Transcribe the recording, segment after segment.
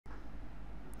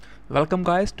Welcome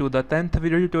guys to the 10th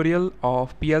video tutorial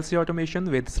of PLC automation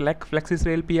with Selec Flexys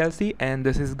Rail PLC, and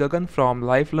this is Gagan from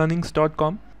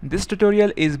lifelearnings.com. This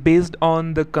tutorial is based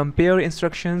on the compare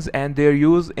instructions and their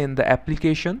use in the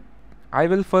application. I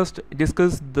will first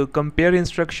discuss the compare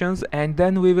instructions and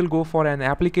then we will go for an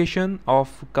application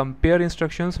of compare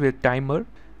instructions with timer.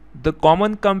 The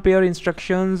common compare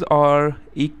instructions are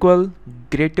equal,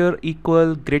 greater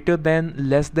than,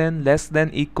 less than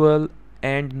equal,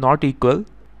 and not equal.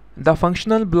 The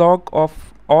functional block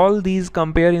of all these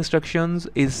compare instructions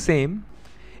is same.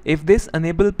 If this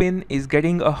enable pin is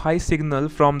getting a high signal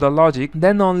from the logic,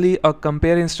 then only a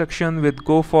compare instruction will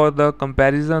go for the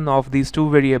comparison of these two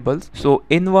variables. So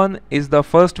in1 is the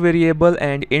first variable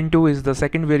and in2 is the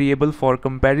second variable for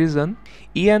comparison.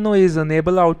 ENO is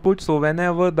enable output, so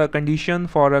whenever the condition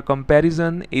for a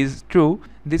comparison is true,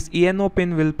 this ENO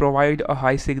pin will provide a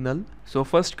high signal. So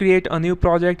first create a new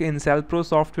project in CellPro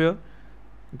software.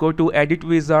 Go to edit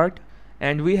wizard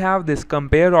and we have this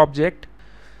compare object.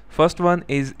 First one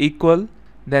is equal,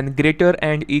 then greater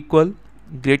and equal,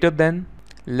 greater than,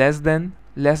 less than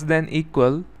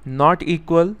equal, not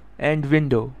equal, and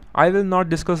window. I will not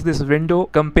discuss this window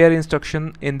compare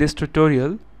instruction in this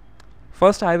tutorial.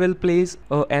 First I will place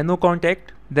a NO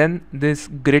contact, then this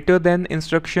greater than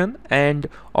instruction, and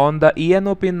on the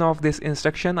ENO pin of this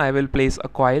instruction I will place a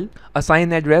coil.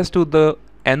 Assign address to the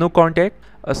NO contact,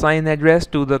 assign address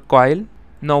to the coil.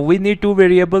 Now we need two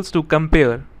variables to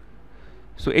compare.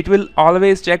 So it will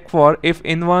always check for if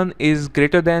in1 is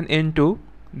greater than in2,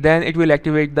 then it will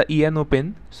activate the ENO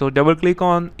pin. So double click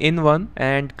on in1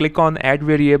 and click on add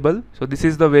variable. So this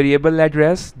is the variable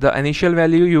address. The initial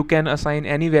value you can assign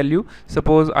any value.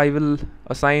 Suppose I will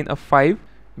assign a 5.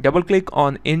 Double click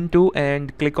on in2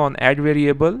 and click on add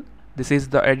variable. This is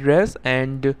the address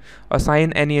and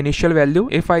assign any initial value.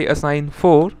 If I assign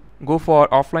 4, go for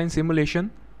offline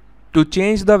simulation. To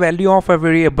change the value of a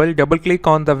variable, double click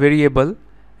on the variable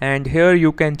and here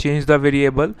you can change the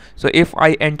variable. So if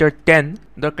I enter 10,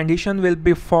 the condition will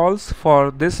be false for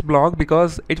this block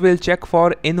because it will check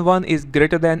for in1 is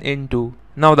greater than in2.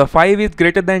 Now the 5 is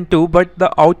greater than 2 but the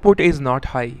output is not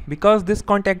high because this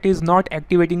contact is not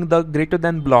activating the greater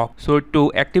than block. So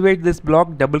to activate this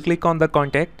block, double click on the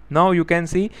contact. Now you can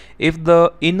see if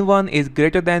the in1 is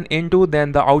greater than in2,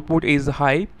 then the output is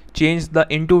high. Change the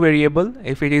into variable.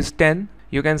 If it is 10,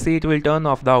 you can see it will turn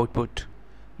off the output.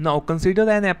 Now consider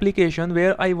an application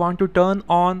where I want to turn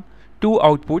on two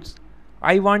outputs.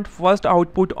 I want first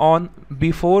output on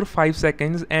before 5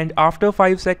 seconds and after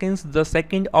 5 seconds the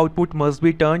second output must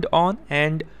be turned on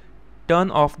and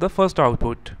turn off the first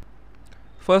output.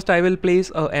 First I will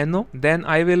place a NO, then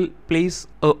I will place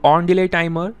a on delay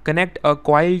timer, connect a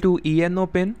coil to ENO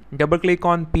pin, double click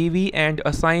on PV and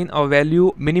assign a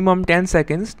value minimum 10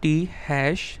 seconds, T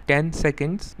hash 10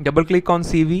 seconds, double click on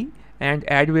CV and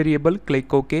add variable,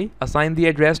 click OK, assign the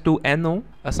address to NO,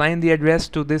 assign the address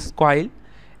to this coil,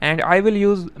 and I will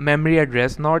use memory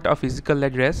address, not a physical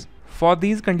address. For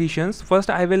these conditions, first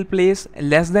I will place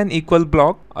less than equal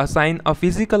block, assign a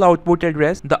physical output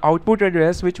address, the output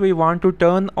address which we want to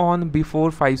turn on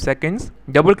before 5 seconds.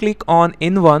 Double click on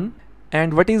in1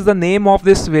 and what is the name of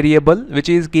this variable which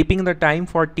is keeping the time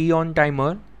for T on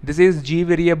timer? This is G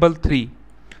variable 3.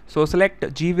 So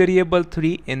select G variable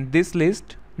 3 in this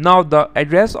list. Now the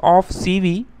address of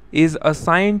CV is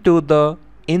assigned to the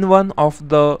in1 of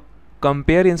the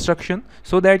compare instruction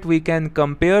so that we can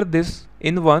compare this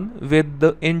in1 with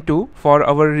the in2 for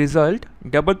our result.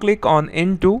 Double click on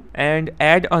in2 and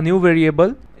add a new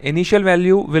variable. Initial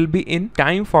value will be in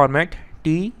time format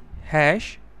T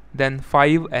hash then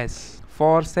 5s.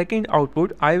 For second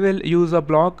output I will use a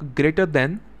block greater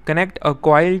than, connect a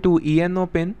coil to ENO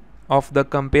pin of the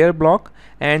compare block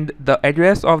and the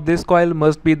address of this coil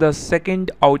must be the second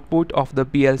output of the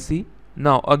PLC.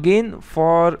 Now again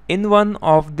for in1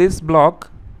 of this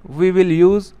block we will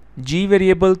use G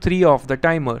variable 3 of the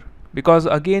timer because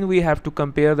again we have to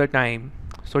compare the time.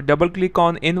 So double click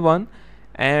on in1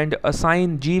 and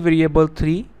assign G variable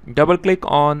 3, double click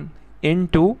on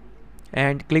in2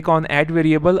 and click on add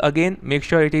variable. Again make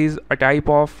sure it is a type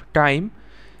of time.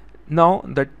 Now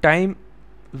the time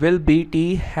will be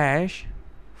T hash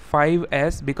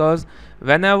 5s because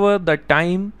whenever the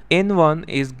time in1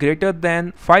 is greater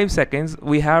than 5 seconds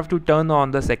we have to turn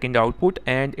on the second output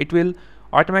and it will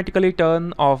automatically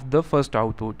turn off the first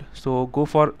output. So go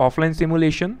for offline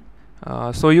simulation.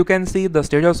 So you can see the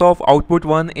status of output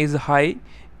 1 is high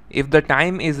if the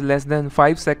time is less than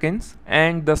 5 seconds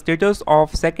and the status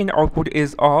of second output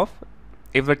is off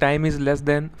if the time is less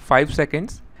than 5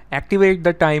 seconds. Activate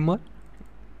the timer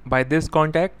by this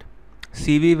contact.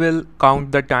 CV will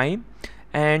count the time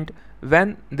and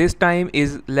When this time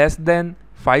is less than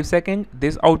 5 seconds,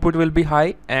 this output will be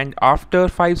high, and after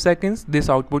 5 seconds this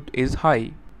output is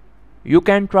high. You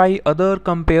can try other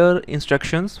compare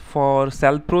instructions for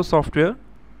Selec Pro software.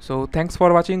 So thanks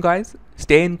for watching guys.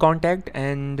 Stay in contact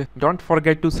and don't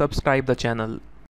forget to subscribe the channel.